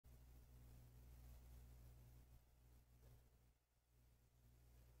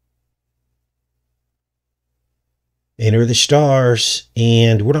Enter the stars,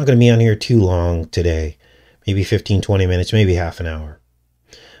 and we're not going to be on here too long today. Maybe 15-20 minutes, maybe half an hour.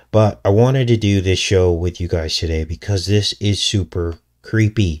 But I wanted to do this show with you guys today because this is super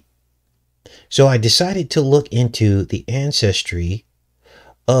creepy. So I decided to look into the ancestry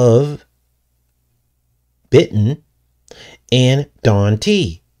of Bidun and Don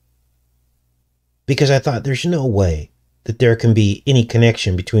T. Because I thought there's no way that there can be any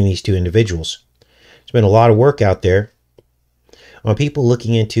connection between these two individuals. There's been a lot of work out there on people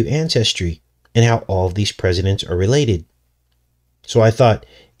looking into ancestry and how all of these presidents are related. So I thought,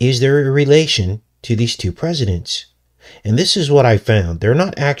 is there a relation to these two presidents? And this is what I found. They're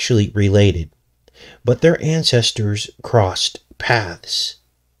not actually related, but their ancestors crossed paths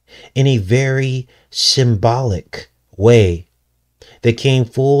in a very symbolic way that came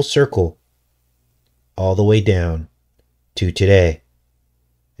full circle all the way down to today.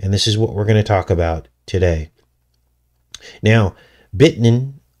 And this is what we're going to talk about today. Now,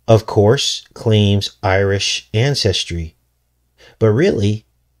 Bidun, of course, claims Irish ancestry, but really,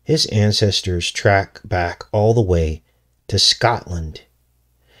 his ancestors track back all the way to Scotland.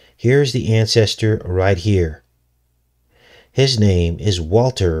 Here's the ancestor right here. His name is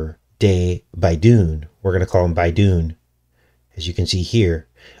Walter de Bidun. We're going to call him Bidun, as you can see here,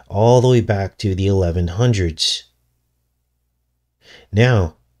 all the way back to the 1100s.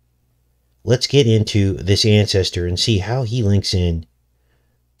 Now, let's get into this ancestor and see how he links in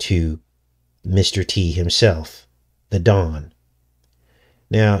to Mr. T himself, the Don.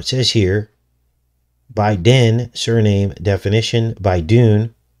 Now, it says here, Bidun, surname, definition,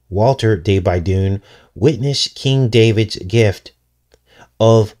 Bidun, Walter de Bidun, witness King David's gift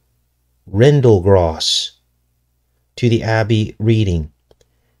of Rendlegross to the Abbey reading.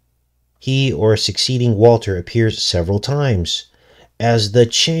 He or succeeding Walter appears several times as the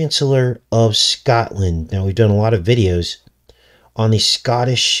Chancellor of Scotland. Now, we've done a lot of videos on the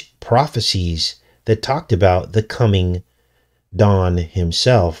Scottish prophecies that talked about the coming Don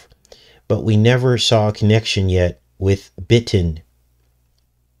himself, but we never saw a connection yet with Bidun.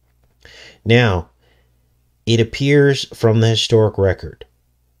 Now, it appears from the historic record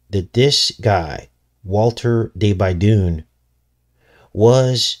that this guy, Walter de Bidun,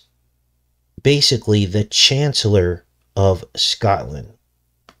 was basically the Chancellor of Scotland.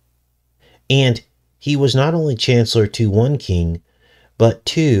 And he was not only Chancellor to one king, but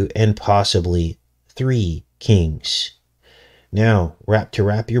two and possibly three kings. Now, to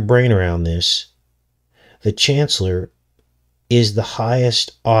wrap your brain around this, the Chancellor is the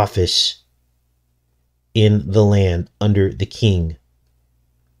highest office in the land under the king.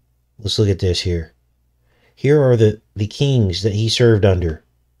 Let's look at this here. Here are the kings that he served under.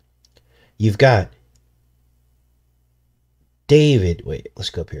 You've got David. Wait, let's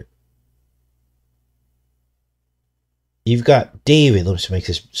go up here. You've got David. Let's make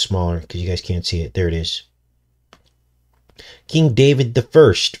this smaller because you guys can't see it. There it is. King David the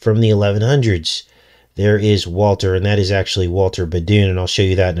First from the 1100s. There is Walter, and that is actually Walter Bidun, and I'll show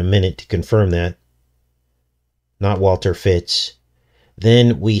you that in a minute to confirm that. Not Walter Fitz.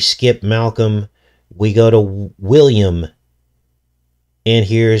 Then we skip Malcolm. We go to William. And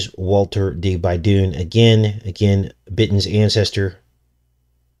here's Walter de Bidun again, Bidun's ancestor.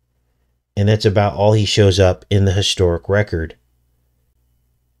 And that's about all he shows up in the historic record.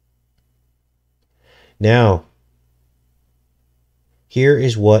 Now, here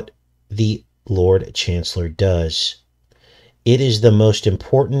is what the Lord Chancellor does. It is the most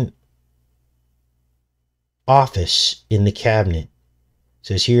important office in the cabinet. It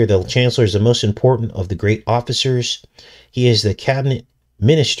says here, the Chancellor is the most important of the great officers. He is the cabinet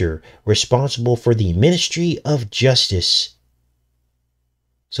minister responsible for the Ministry of Justice.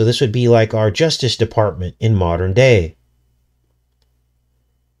 So this would be like our Justice Department in modern day.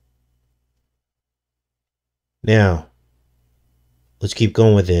 Now, let's keep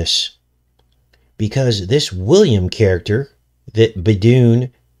going with this. Because this William character that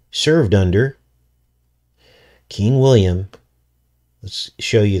Bidun served under, King William, let's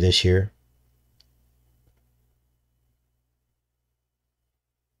show you this here.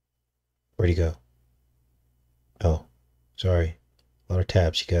 Where'd he go? Oh, sorry. A lot of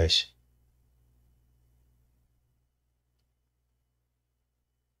tabs, you guys.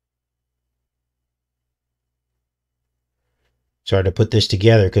 Sorry to put this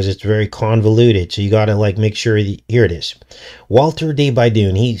together because it's very convoluted. So you got to like make sure. Here it is. Walter de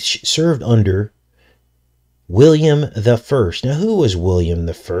Bidun. He served under William the First. Now, who was William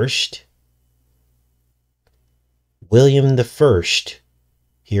the First? William the First.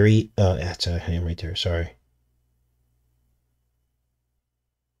 Here he. That's a name right there. Sorry.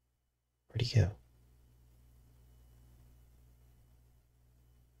 Where'd he go?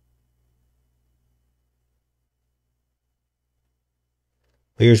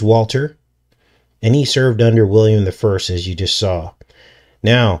 Here's Walter, and he served under William I, as you just saw.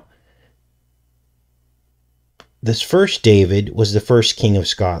 Now, this first David was the first king of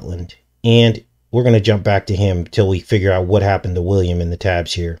Scotland, and we're going to jump back to him till we figure out what happened to William in the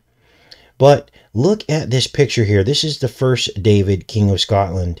tabs here. But look at this picture here. This is the first David, king of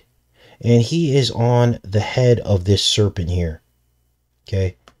Scotland, and he is on the head of this serpent here.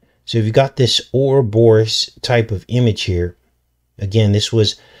 Okay, so you've got this Ouroboros type of image here. Again, this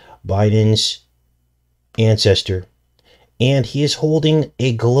was Bidun's ancestor, and he is holding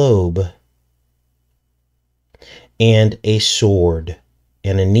a globe and a sword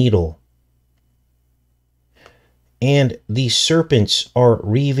and a needle. And these serpents are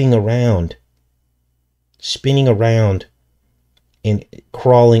reeving around, spinning around, and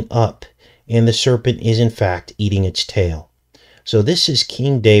crawling up. And the serpent is in fact eating its tail. So this is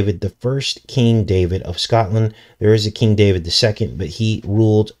King David, the first King David of Scotland. There is a King David II, but he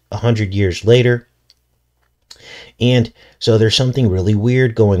ruled 100 years later. And so there's something really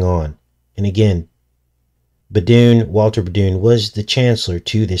weird going on. And again, Bidun, Walter Bidun, was the chancellor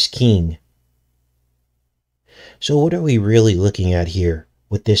to this king. So what are we really looking at here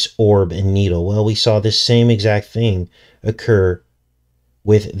with this orb and needle? Well, we saw this same exact thing occur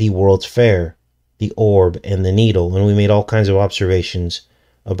with the World's Fair, the orb and the needle, and we made all kinds of observations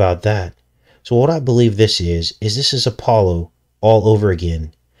about that. So what I believe this is this is Apollo all over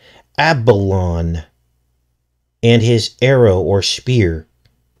again. Abalon and his arrow or spear.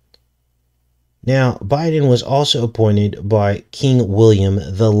 Now, Bidun was also appointed by King William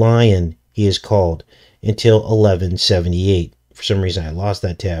the Lion, he is called, until 1178. For some reason, I lost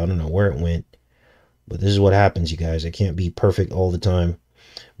that tab. I don't know where it went. But this is what happens, you guys. I can't be perfect all the time.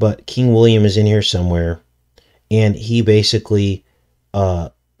 But King William is in here somewhere. And he basically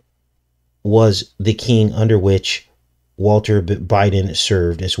was the king under which Walter Bidun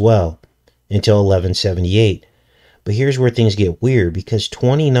served as well until 1178. But here's where things get weird, because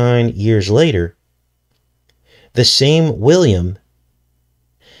 29 years later, the same William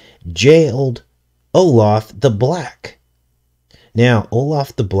jailed Olaf the Black. Now,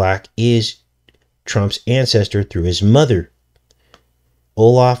 Olaf the Black is Trump's ancestor through his mother.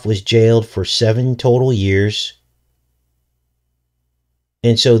 Olaf was jailed for 7 total years.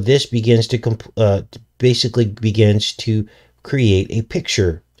 And so this begins to basically begins to create a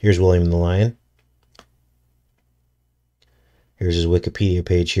picture. Here's William the Lion. Here's his Wikipedia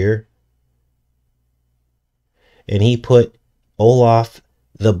page here. And he put Olaf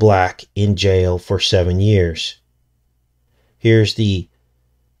the Black in jail for 7 years. Here's the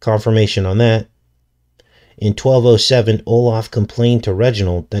confirmation on that. In 1207, Olaf complained to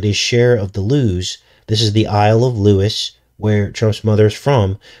Reginald that his share of the Lewes, this is the Isle of Lewis, where Trump's mother is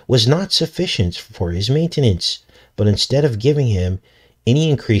from, was not sufficient for his maintenance. But instead of giving him any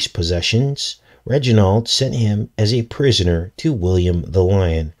increased possessions, Reginald sent him as a prisoner to William the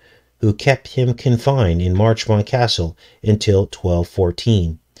Lion, who kept him confined in Marchmont Castle until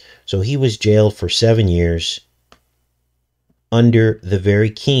 1214. So he was jailed for 7 years under the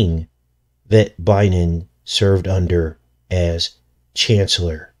very king that Bidun served under as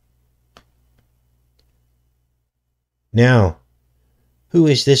chancellor. Now, who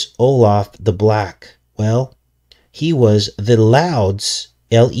is this Olaf the Black? Well, he was the Leod's,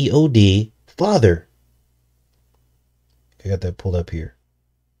 L-E-O-D, father. I got that pulled up here.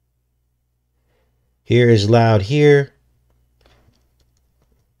 Here is Leod here.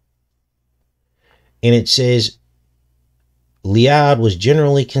 And it says, Leod was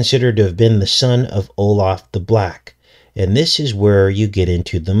generally considered to have been the son of Olaf the Black. And this is where you get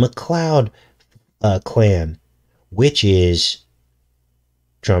into the MacLeod clan, which is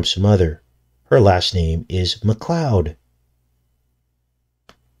Trump's mother. Her last name is MacLeod.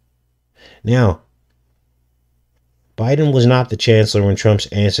 Now, Bidun was not the chancellor when Trump's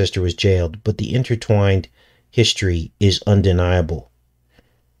ancestor was jailed, but the intertwined history is undeniable.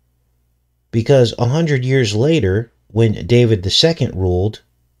 Because 100 years later, when David II ruled,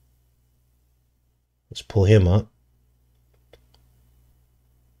 let's pull him up,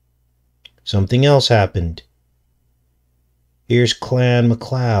 something else happened. Here's Clan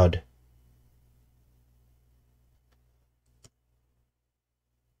MacLeod.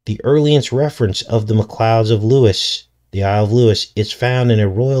 The earliest reference of the MacLeods of Lewis, the Isle of Lewis, is found in a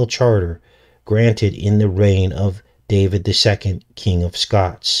royal charter granted in the reign of David II, King of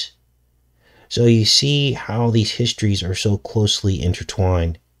Scots. So you see how these histories are so closely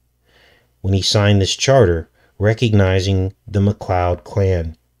intertwined. When he signed this charter, recognizing the MacLeod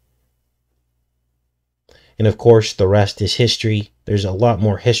clan. And of course, the rest is history. There's a lot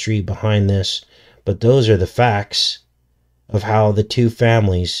more history behind this, but those are the facts of how the two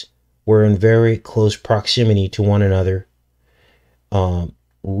families were in very close proximity to one another,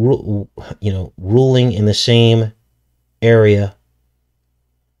 ruling in the same area,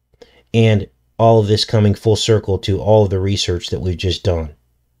 and all of this coming full circle to all of the research that we've just done.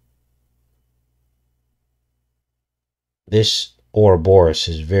 This Ouroboros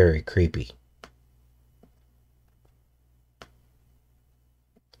is very creepy.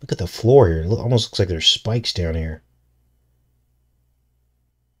 Look at the floor here. It almost looks like there's spikes down here.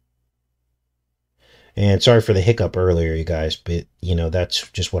 And sorry for the hiccup earlier, you guys, but, that's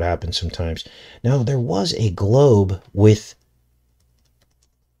just what happens sometimes. Now, there was a globe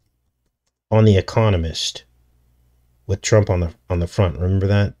on The Economist with Trump on the front. Remember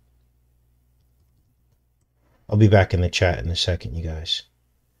that? I'll be back in the chat in a second, you guys.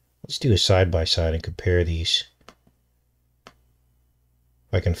 Let's do a side-by-side and compare these.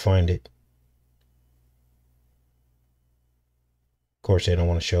 If I can find it. Of course, they don't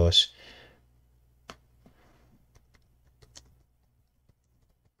want to show us.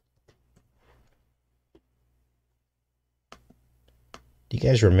 Do you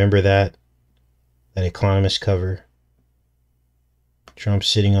guys remember that Economist cover? Trump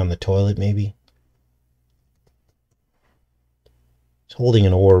sitting on the toilet, maybe? He's holding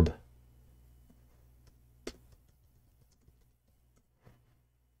an orb.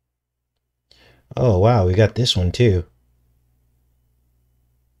 Oh, wow, we got this one too.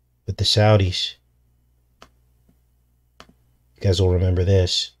 With the Saudis. You guys will remember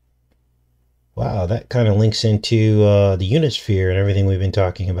this. Wow, that kind of links into the Unisphere and everything we've been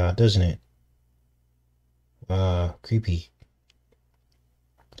talking about, doesn't it? Creepy.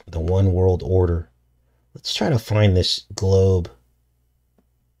 The One World Order. Let's try to find this globe.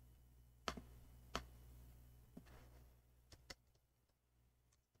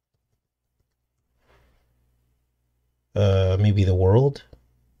 Maybe the world?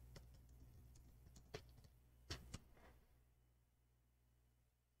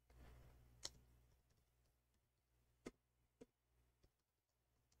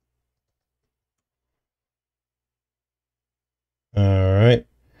 All right.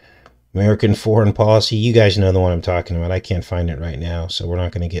 American foreign policy. You guys know the one I'm talking about. I can't find it right now, so we're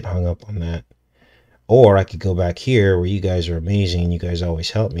not going to get hung up on that. Or I could go back here where you guys are amazing and you guys always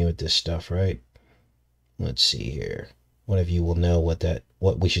help me with this stuff, right? Let's see here. One of you will know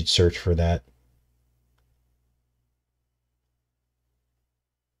what we should search for that.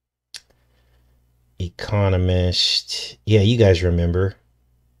 Economist. Yeah, you guys remember.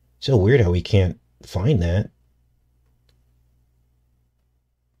 So weird how we can't find that.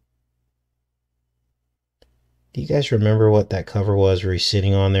 Do you guys remember what that cover was where he's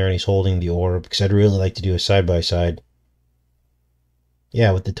sitting on there and he's holding the orb? Because I'd really like to do a side-by-side.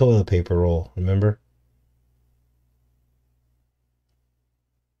 Yeah, with the toilet paper roll, remember?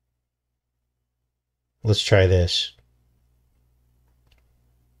 Let's try this.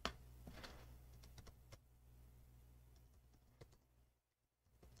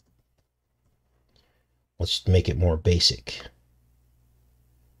 Let's make it more basic.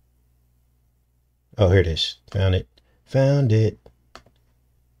 Oh, here it is. Found it. Found it.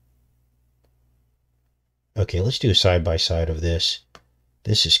 Okay, let's do a side-by-side of this.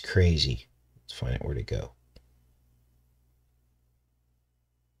 This is crazy. Let's find out where to go.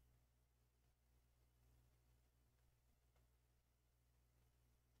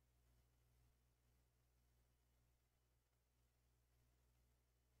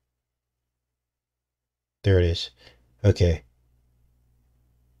 There it is. Okay.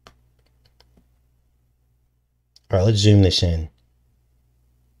 All right, let's zoom this in.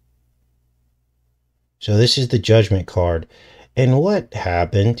 So this is the judgment card. And what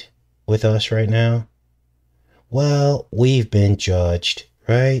happened with us right now? Well, we've been judged,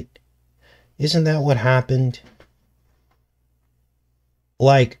 right? Isn't that what happened?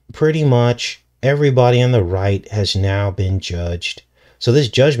 Like, pretty much everybody on the right has now been judged. So this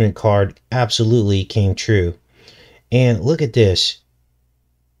judgment card absolutely came true. And look at this.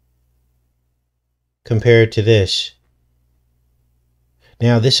 Compared to this.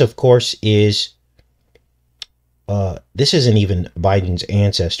 Now, this, of course, is... this isn't even Biden's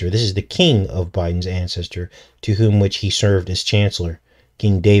ancestor. This is the king of Biden's ancestor, to whom which he served as chancellor,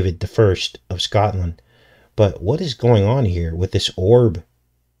 King David I of Scotland. But what is going on here with this orb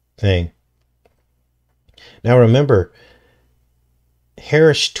thing? Now remember,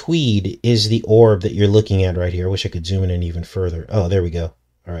 Harris Tweed is the orb that you're looking at right here. I wish I could zoom in even further. Oh, there we go.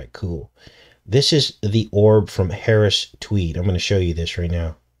 All right, cool. This is the orb from Harris Tweed. I'm going to show you this right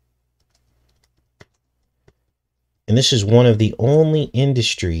now. And this is one of the only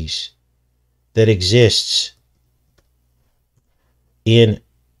industries that exists in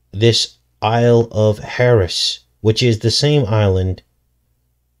this Isle of Harris, which is the same island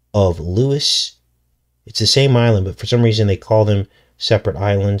of Lewis. It's the same island, but for some reason they call them separate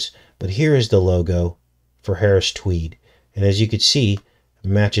islands. But here is the logo for Harris Tweed. And as you can see, it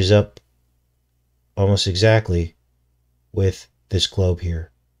matches up almost exactly with this globe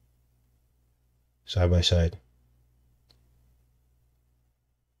here, side by side.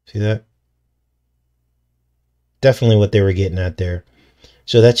 See that? Definitely what they were getting at there.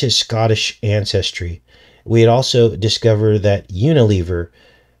 So that's his Scottish ancestry. We had also discovered that Unilever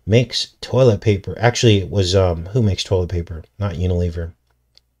makes toilet paper. Actually, it was who makes toilet paper? Not Unilever.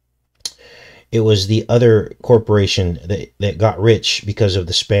 It was the other corporation that got rich because of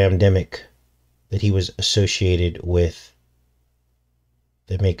the spamdemic that he was associated with.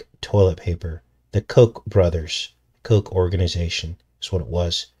 They make toilet paper. The Koch brothers, Koch organization is what it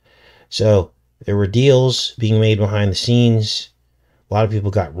was. So there were deals being made behind the scenes. A lot of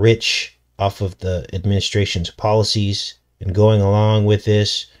people got rich off of the administration's policies and going along with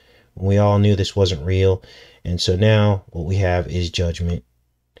this. We all knew this wasn't real. And so now what we have is judgment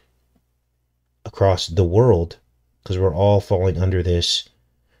across the world, because we're all falling under this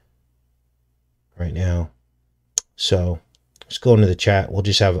right now. So let's go into the chat. We'll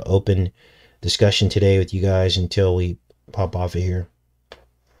just have an open discussion today with you guys until we pop off of here.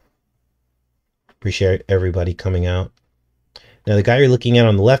 Appreciate everybody coming out. Now, the guy you're looking at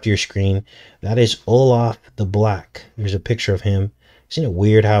on the left of your screen, that is Olaf the Black. There's a picture of him. Isn't it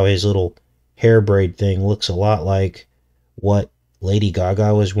weird how his little hair braid thing looks a lot like what Lady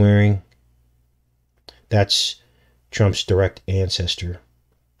Gaga was wearing? That's Trump's direct ancestor.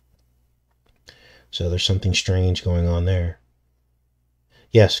 So there's something strange going on there.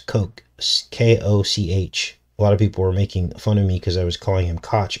 Yes, Koch, K-O-C-H. A lot of people were making fun of me because I was calling him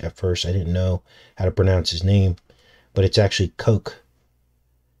Koch at first. I didn't know how to pronounce his name, but it's actually Koch.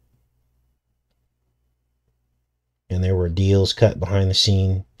 And there were deals cut behind the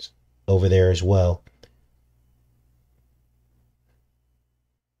scenes over there as well.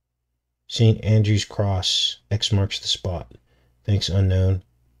 St. Andrew's Cross, X marks the spot. Thanks, unknown.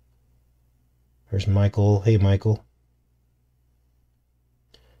 There's Michael. Hey, Michael.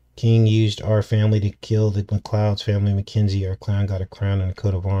 King used our family to kill the McLeod's family. Mackenzie, our clown, got a crown and a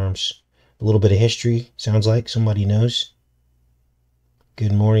coat of arms. A little bit of history, sounds like somebody knows.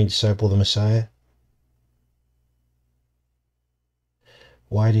 Good morning, disciple of the Messiah.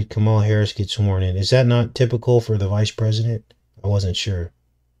 Why did Kamala Harris get sworn in? Is that not typical for the vice president? I wasn't sure.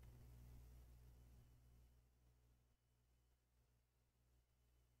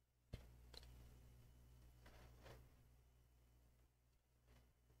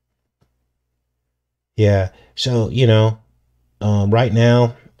 Yeah, so, you know, right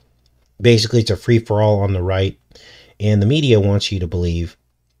now, basically it's a free-for-all on the right, and the media wants you to believe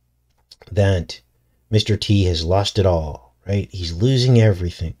that Mr. T has lost it all, right? He's losing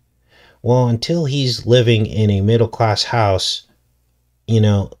everything. Well, until he's living in a middle-class house, you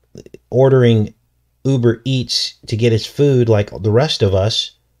know, ordering Uber Eats to get his food like the rest of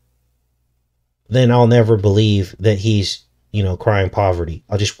us, then I'll never believe that he's, you know, crying poverty.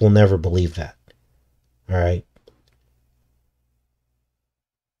 Will never believe that. All right.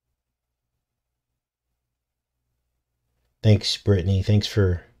 Thanks, Brittany. Thanks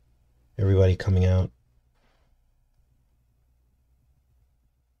for everybody coming out.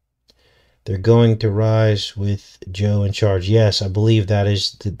 They're going to rise with Joe in charge. Yes, I believe that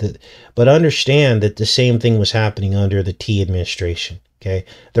is but understand that the same thing was happening under the T administration. Okay.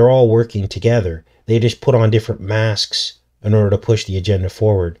 They're all working together. They just put on different masks in order to push the agenda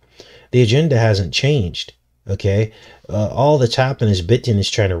forward. The agenda hasn't changed, okay? All that's happened is Bidun is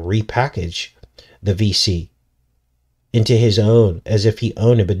trying to repackage the VC into his own, as if he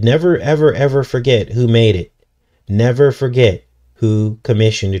owned it. But never, ever, ever forget who made it. Never forget who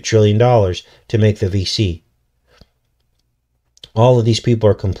commissioned $1 trillion to make the VC. All of these people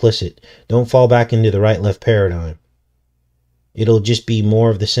are complicit. Don't fall back into the right-left paradigm. It'll just be more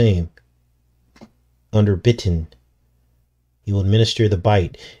of the same under Bidun. He will administer the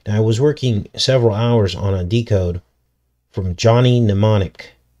bite. Now, I was working several hours on a decode from Johnny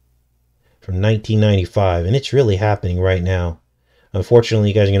Mnemonic from 1995, and it's really happening right now. Unfortunately,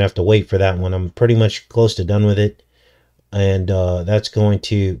 you guys are going to have to wait for that one. I'm pretty much close to done with it, and that's going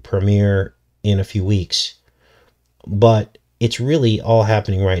to premiere in a few weeks. But it's really all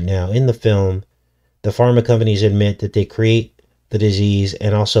happening right now. In the film, the pharma companies admit that they create the disease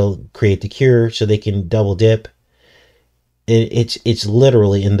and also create the cure so they can double dip. It's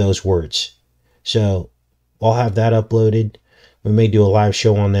literally in those words. So I'll have that uploaded. We may do a live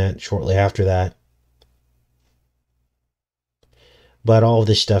show on that shortly after that. But all of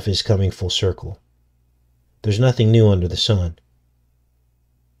this stuff is coming full circle. There's nothing new under the sun.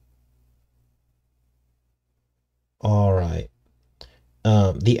 All right.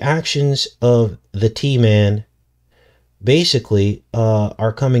 The actions of the T-Man basically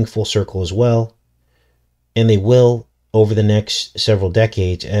are coming full circle as well. And they will over the next several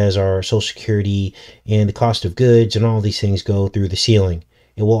decades as our Social Security and the cost of goods and all these things go through the ceiling.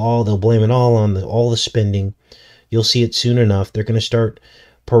 They'll blame it all on all the spending. You'll see it soon enough. They're going to start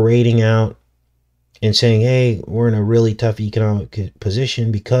parading out and saying, hey, we're in a really tough economic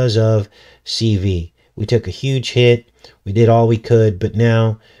position because of CV. We took a huge hit. We did all we could, but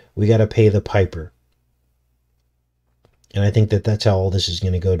now we got to pay the piper. And I think that that's how all this is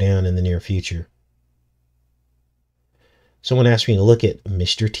going to go down in the near future. Someone asked me to look at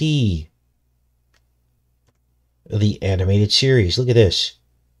Mr. T, the animated series. Look at this.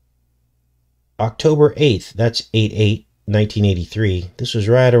 October 8th, that's 8/8/1983. This was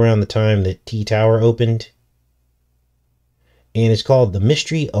right around the time that T-Tower opened. And it's called The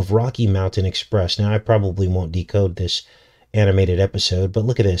Mystery of Rocky Mountain Express. Now, I probably won't decode this animated episode, but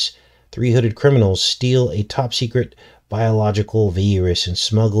look at this. 3 hooded criminals steal a top-secret biological virus and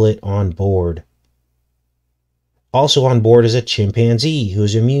smuggle it on board. Also on board is a chimpanzee who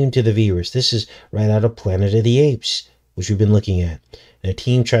is immune to the virus. This is right out of Planet of the Apes, which we've been looking at. And a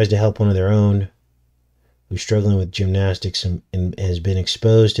team tries to help one of their own who's struggling with gymnastics and has been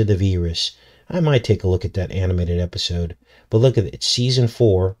exposed to the virus. I might take a look at that animated episode. But look at it. It's season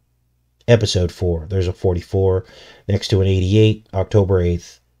 4, episode 4. There's a 44 next to an 88, October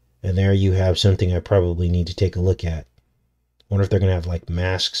 8th. And there you have something I probably need to take a look at. Wonder if they're going to have like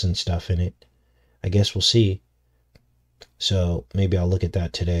masks and stuff in it. I guess we'll see. So maybe I'll look at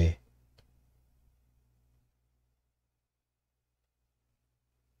that today.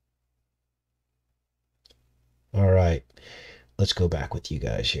 All right, let's go back with you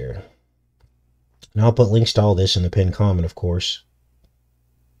guys here. And I'll put links to all this in the pinned comment, of course.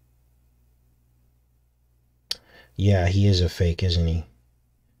 Yeah, he is a fake, isn't he?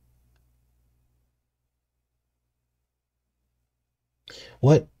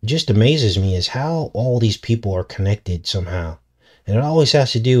 What just amazes me is how all these people are connected somehow. And it always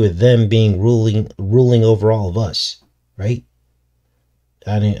has to do with them being ruling over all of us, right?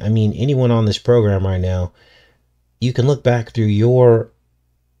 I mean, anyone on this program right now, you can look back through your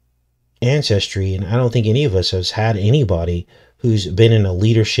ancestry, and I don't think any of us has had anybody who's been in a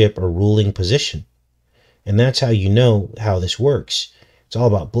leadership or ruling position. And that's how you know how this works. It's all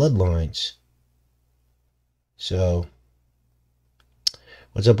about bloodlines. So,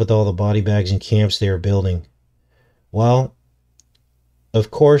 what's up with all the body bags and camps they are building? Well,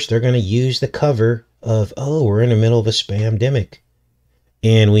 of course, they're going to use the cover of, oh, we're in the middle of a spamdemic.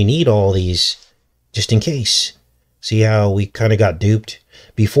 And we need all these just in case. See how we kind of got duped?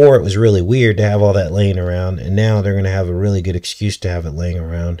 Before, it was really weird to have all that laying around. And now they're going to have a really good excuse to have it laying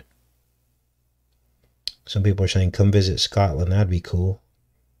around. Some people are saying, come visit Scotland. That'd be cool.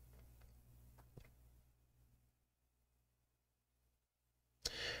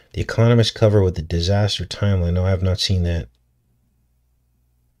 The Economist cover with the disaster timeline. No, I have not seen that.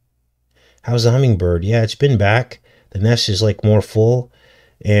 How's the hummingbird? Yeah, it's been back. The nest is like more full.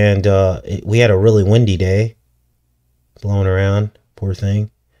 And we had a really windy day. Blowing around. Poor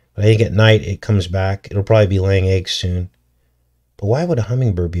thing. But I think at night it comes back. It'll probably be laying eggs soon. But why would a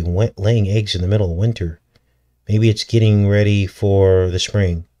hummingbird be laying eggs in the middle of winter? Maybe it's getting ready for the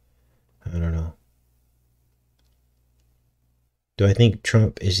spring. I don't know. Do I think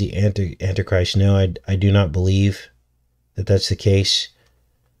Trump is the Antichrist? No, I do not believe that that's the case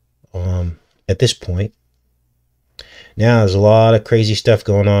at this point. Now, there's a lot of crazy stuff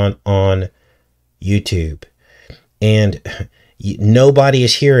going on YouTube. And nobody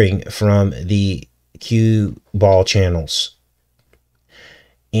is hearing from the cue ball channels.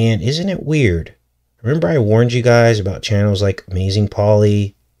 And isn't it weird? Remember I warned you guys about channels like Amazing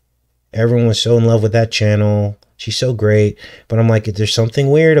Polly? Everyone was so in love with that channel. She's so great. But I'm like, there's something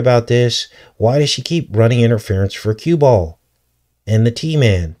weird about this. Why does she keep running interference for cue ball and the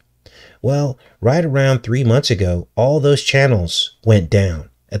T-Man? Well, right around 3 months ago, all those channels went down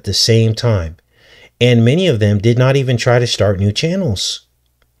at the same time. And many of them did not even try to start new channels.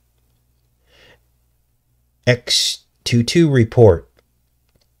 X22 report.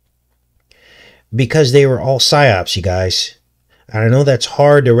 Because they were all psyops, you guys. I know that's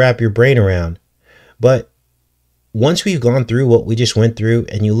hard to wrap your brain around. But once we've gone through what we just went through,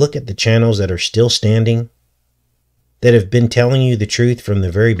 and you look at the channels that are still standing, that have been telling you the truth from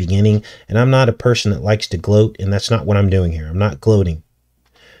the very beginning, and I'm not a person that likes to gloat, and that's not what I'm doing here. I'm not gloating.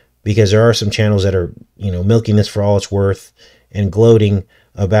 Because there are some channels that are, milking this for all it's worth, and gloating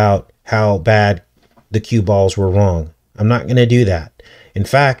about how bad the cue balls were wrong. I'm not going to do that. In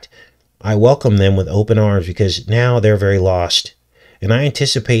fact, I welcome them with open arms because now they're very lost. And I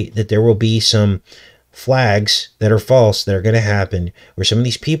anticipate that there will be some flags that are false that are going to happen, where some of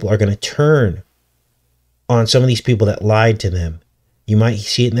these people are going to turn on some of these people that lied to them. You might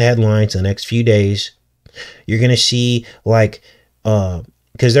see it in the headlines in the next few days. You're going to see, like,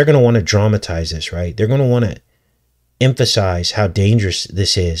 because they're going to want to dramatize this, right? They're going to want to emphasize how dangerous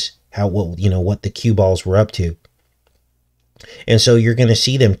this is, what the cue balls were up to. And so you're going to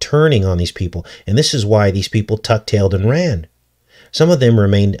see them turning on these people. And this is why these people tuck-tailed and ran. Some of them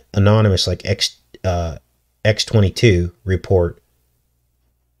remained anonymous, like X22 report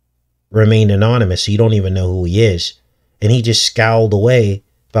remained anonymous, so you don't even know who he is. And he just scowled away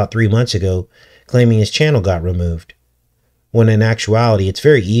about 3 months ago, claiming his channel got removed. When in actuality, it's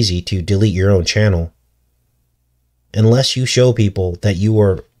very easy to delete your own channel. Unless you show people that you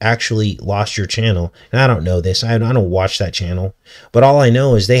were actually lost your channel. And I don't know this. I don't watch that channel. But all I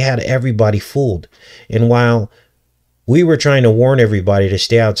know is they had everybody fooled. And while we were trying to warn everybody to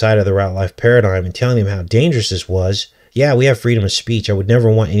stay outside of the route life paradigm and telling them how dangerous this was, yeah, we have freedom of speech. I would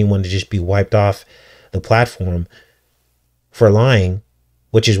never want anyone to just be wiped off the platform for lying,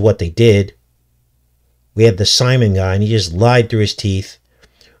 which is what they did. We had the Simon guy, and he just lied through his teeth.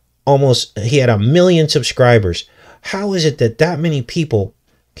 He had 1 million subscribers. How is it that that many people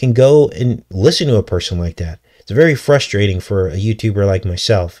can go and listen to a person like that? It's very frustrating for a YouTuber like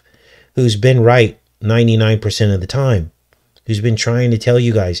myself, who's been right 99% of the time, who's been trying to tell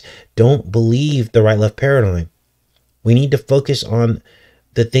you guys, don't believe the right-left paradigm. We need to focus on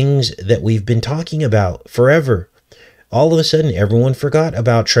the things that we've been talking about forever. All of a sudden, everyone forgot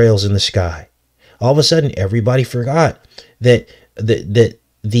about trails in the sky. All of a sudden, everybody forgot that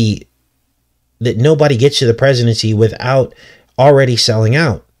nobody gets to the presidency without already selling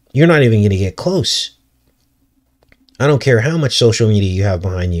out. You're not even going to get close. I don't care how much social media you have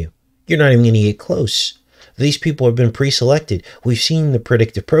behind you. You're not even going to get close. These people have been pre-selected. We've seen the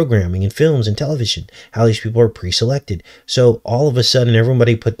predictive programming in films and television, how these people are pre-selected. So all of a sudden,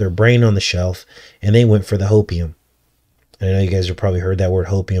 everybody put their brain on the shelf and they went for the hopium. And I know you guys have probably heard that word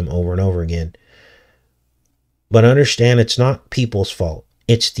hopium over and over again. But understand, it's not people's fault.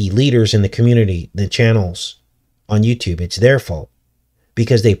 It's the leaders in the community, the channels on YouTube. It's their fault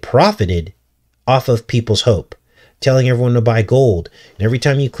because they profited off of people's hope, telling everyone to buy gold. And every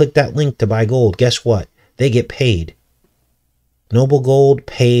time you click that link to buy gold, guess what? They get paid. Noble Gold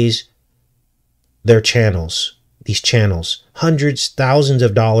pays their channels, these channels, hundreds, thousands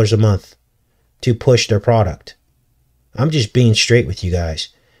of dollars a month to push their product. I'm just being straight with you guys.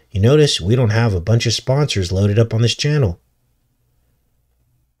 You notice we don't have a bunch of sponsors loaded up on this channel.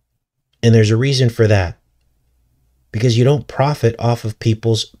 And there's a reason for that. Because you don't profit off of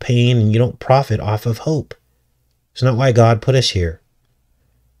people's pain and you don't profit off of hope. It's not why God put us here.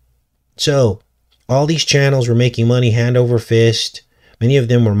 So, all these channels were making money hand over fist. Many of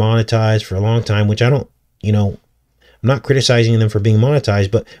them were monetized for a long time, which I don't, I'm not criticizing them for being monetized,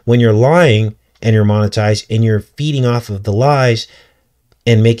 but when you're lying and you're monetized and you're feeding off of the lies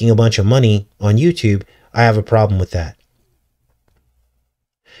and making a bunch of money on YouTube, I have a problem with that.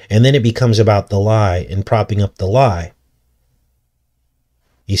 And then it becomes about the lie and propping up the lie.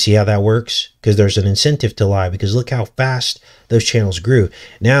 You see how that works? Because there's an incentive to lie, because look how fast those channels grew.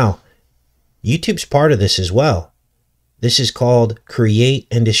 Now, YouTube's part of this as well. This is called create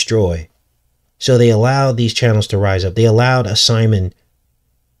and destroy. So they allowed these channels to rise up. They allowed a Simon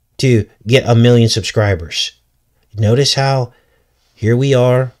to get 1 million subscribers. Notice how here we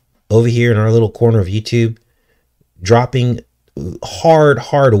are over here in our little corner of YouTube, dropping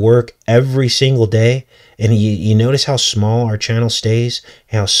hard work every single day. And you notice how small our channel stays,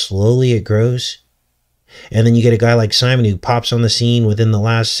 how slowly it grows. And then you get a guy like Simon who pops on the scene within the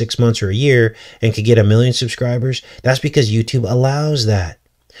last 6 months or a year and could get 1 million subscribers. That's because YouTube allows that.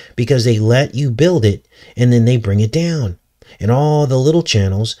 Because they let you build it and then they bring it down. And all the little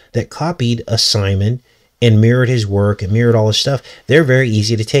channels that copied a Simon and mirrored his work and mirrored all his stuff, they're very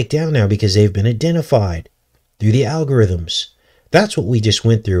easy to take down now because they've been identified through the algorithms. That's what we just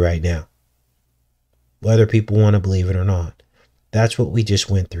went through right now. Whether people want to believe it or not. That's what we just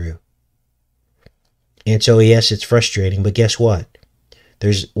went through. And so, yes, it's frustrating, but guess what?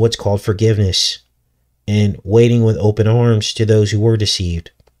 There's what's called forgiveness and waiting with open arms to those who were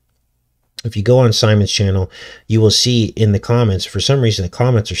deceived. If you go on Simon's channel, you will see in the comments, for some reason the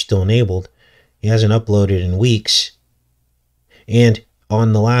comments are still enabled. He hasn't uploaded in weeks. And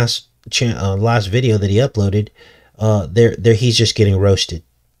on the last video that he uploaded, he's just getting roasted.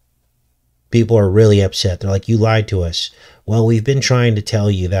 People are really upset. They're like, you lied to us. Well, we've been trying to tell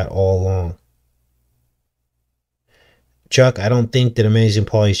you that all along. Chuck, I don't think that Amazing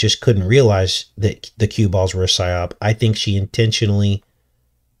Polly's just couldn't realize that the cue balls were a psyop. I think she intentionally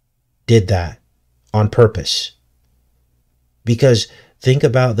did that on purpose. Because think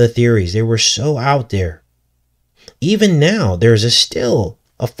about the theories. They were so out there. Even now, there's still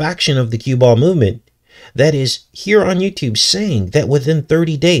a faction of the cue ball movement that is here on YouTube saying that within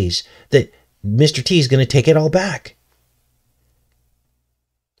 30 days that Mr. T is going to take it all back.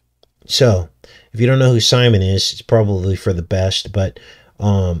 So, if you don't know who Simon is, it's probably for the best, but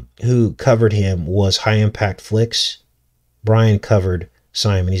who covered him was High Impact Flicks. Brian covered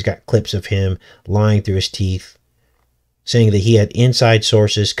Simon. He's got clips of him lying through his teeth, saying that he had inside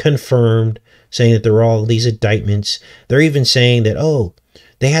sources, confirmed, saying that there were all these indictments. They're even saying that, oh,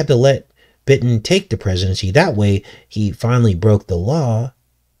 they had to let Bidun take the presidency. That way, he finally broke the law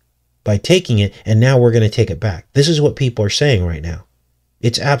by taking it, and now we're going to take it back. This is what people are saying right now.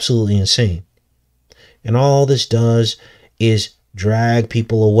 It's absolutely insane. And all this does is drag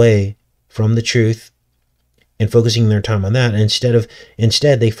people away from the truth and focusing their time on that. And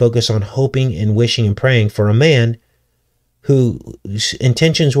instead they focus on hoping and wishing and praying for a man whose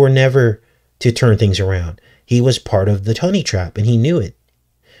intentions were never to turn things around. He was part of the honey trap, and he knew it.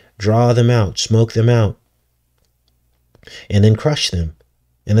 Draw them out, smoke them out, and then crush them.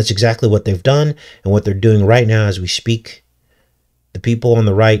 And that's exactly what they've done and what they're doing right now as we speak. The people on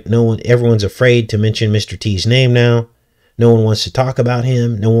the right, everyone's afraid to mention Mr. T's name now. No one wants to talk about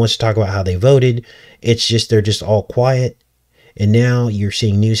him. No one wants to talk about how they voted. It's just, they're just all quiet. And now you're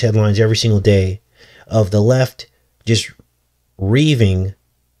seeing news headlines every single day of the left just reaving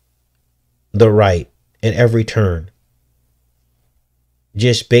the right at every turn.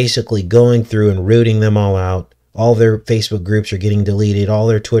 Just basically going through and rooting them all out. All their Facebook groups are getting deleted. All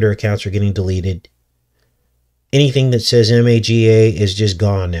their Twitter accounts are getting deleted. Anything that says MAGA is just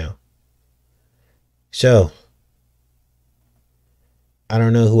gone now. So, I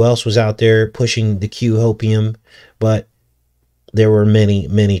don't know who else was out there pushing the Q hopium, but there were many,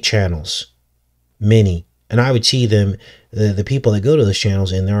 many channels. Many. And I would see them, the people that go to those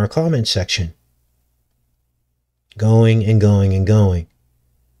channels, in our comment section. Going and going and going.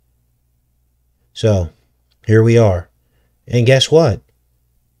 So, here we are. And guess what?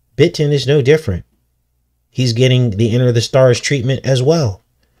 Bidun is no different. He's getting the Enter the Stars treatment as well.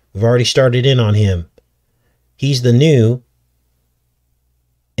 We've already started in on him. He's the new.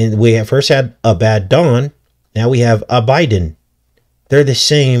 And we have first had a bad Dawn. Now we have a Bidun. They're the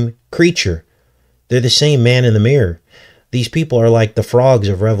same creature. They're the same man in the mirror. These people are like the frogs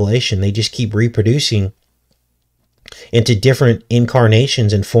of Revelation. They just keep reproducing into different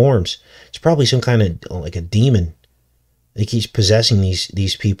incarnations and forms. It's probably some kind of like a demon that keeps possessing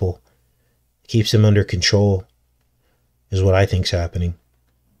these people. Keeps them under control is what I think's happening.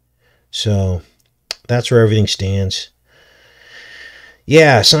 So that's where everything stands.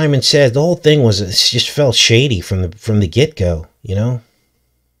 Yeah, Simon said the whole thing was, it just felt shady from the get-go, you know.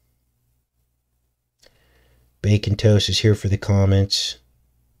 Bacon Toast is here for the comments.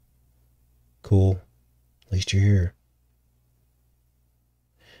 Cool. At least you're here.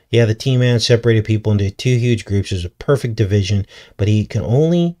 Yeah, the T-Man separated people into two huge groups. It was a perfect division, but he can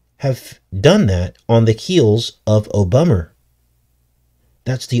only have done that on the heels of Obama.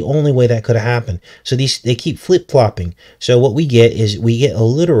 That's the only way that could have happened. So they keep flip-flopping. So what we get is we get a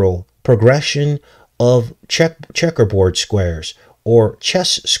literal progression of checkerboard squares or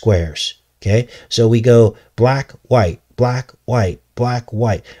chess squares. Okay, so we go black, white, black, white, black,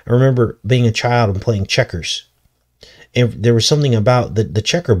 white. I remember being a child and playing checkers, and there was something about the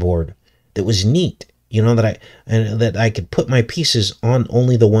checkerboard that was neat. You know, that I could put my pieces on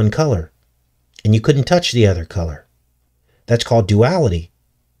only the one color, and you couldn't touch the other color. That's called duality.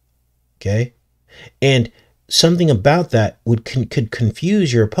 Okay, and something about that could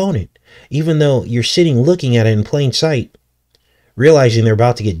confuse your opponent, even though you're sitting looking at it in plain sight, realizing they're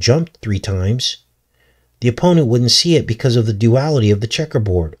about to get jumped 3 times. The opponent wouldn't see it because of the duality of the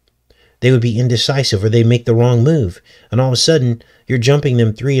checkerboard. They would be indecisive, or they make the wrong move, and all of a sudden you're jumping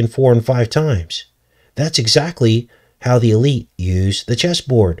them 3 and 4 and 5 times. That's exactly how the elite use the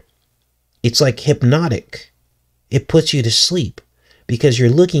chessboard. It's like hypnotic. It puts you to sleep because you're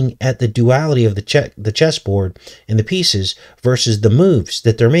looking at the duality of the chessboard and the pieces versus the moves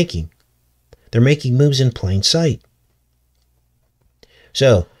that they're making. They're making moves in plain sight.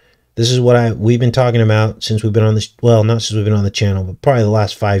 So this is what we've been talking about since we've been on this. Well, not since we've been on the channel, but probably the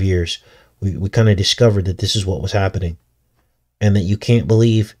last 5 years. We kind of discovered that this is what was happening. And that you can't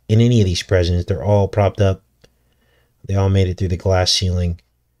believe in any of these presidents. They're all propped up. They all made it through the glass ceiling.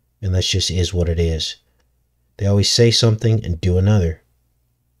 And that just is what it is. They always say something and do another.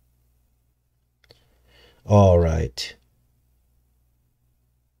 All right.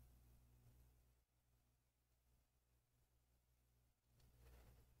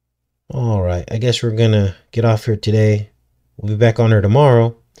 All right. I guess we're going to get off here today. We'll be back on here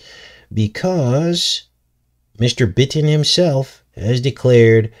tomorrow because Mr. Bidun himself has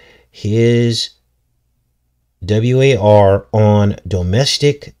declared his WAR on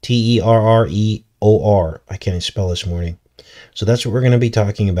domestic, TERREOR. I can't spell this morning. So that's what we're going to be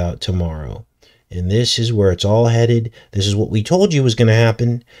talking about tomorrow. And this is where it's all headed. This is what we told you was going to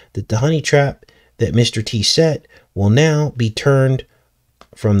happen, that the honey trap that Mr. T set will now be turned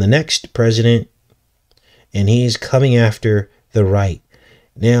from the next president, and he's coming after the right.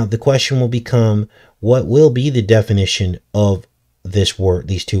 Now, the question will become, what will be the definition of this word,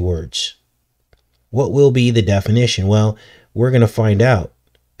 these two words? What will be the definition? Well, we're going to find out,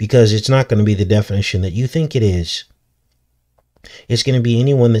 because it's not going to be the definition that you think it is. It's going to be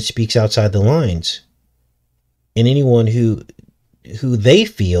anyone that speaks outside the lines, and anyone who they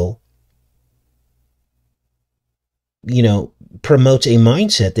feel, promotes a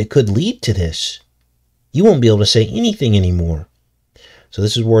mindset that could lead to this. You won't be able to say anything anymore. So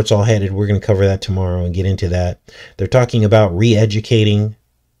this is where it's all headed. We're going to cover that tomorrow and get into that. They're talking about re-educating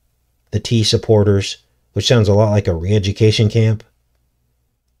the T supporters, which sounds a lot like a re-education camp.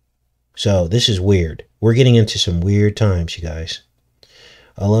 So this is weird. We're getting into some weird times, you guys.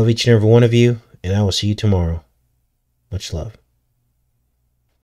 I love each and every one of you, and I will see you tomorrow. Much love.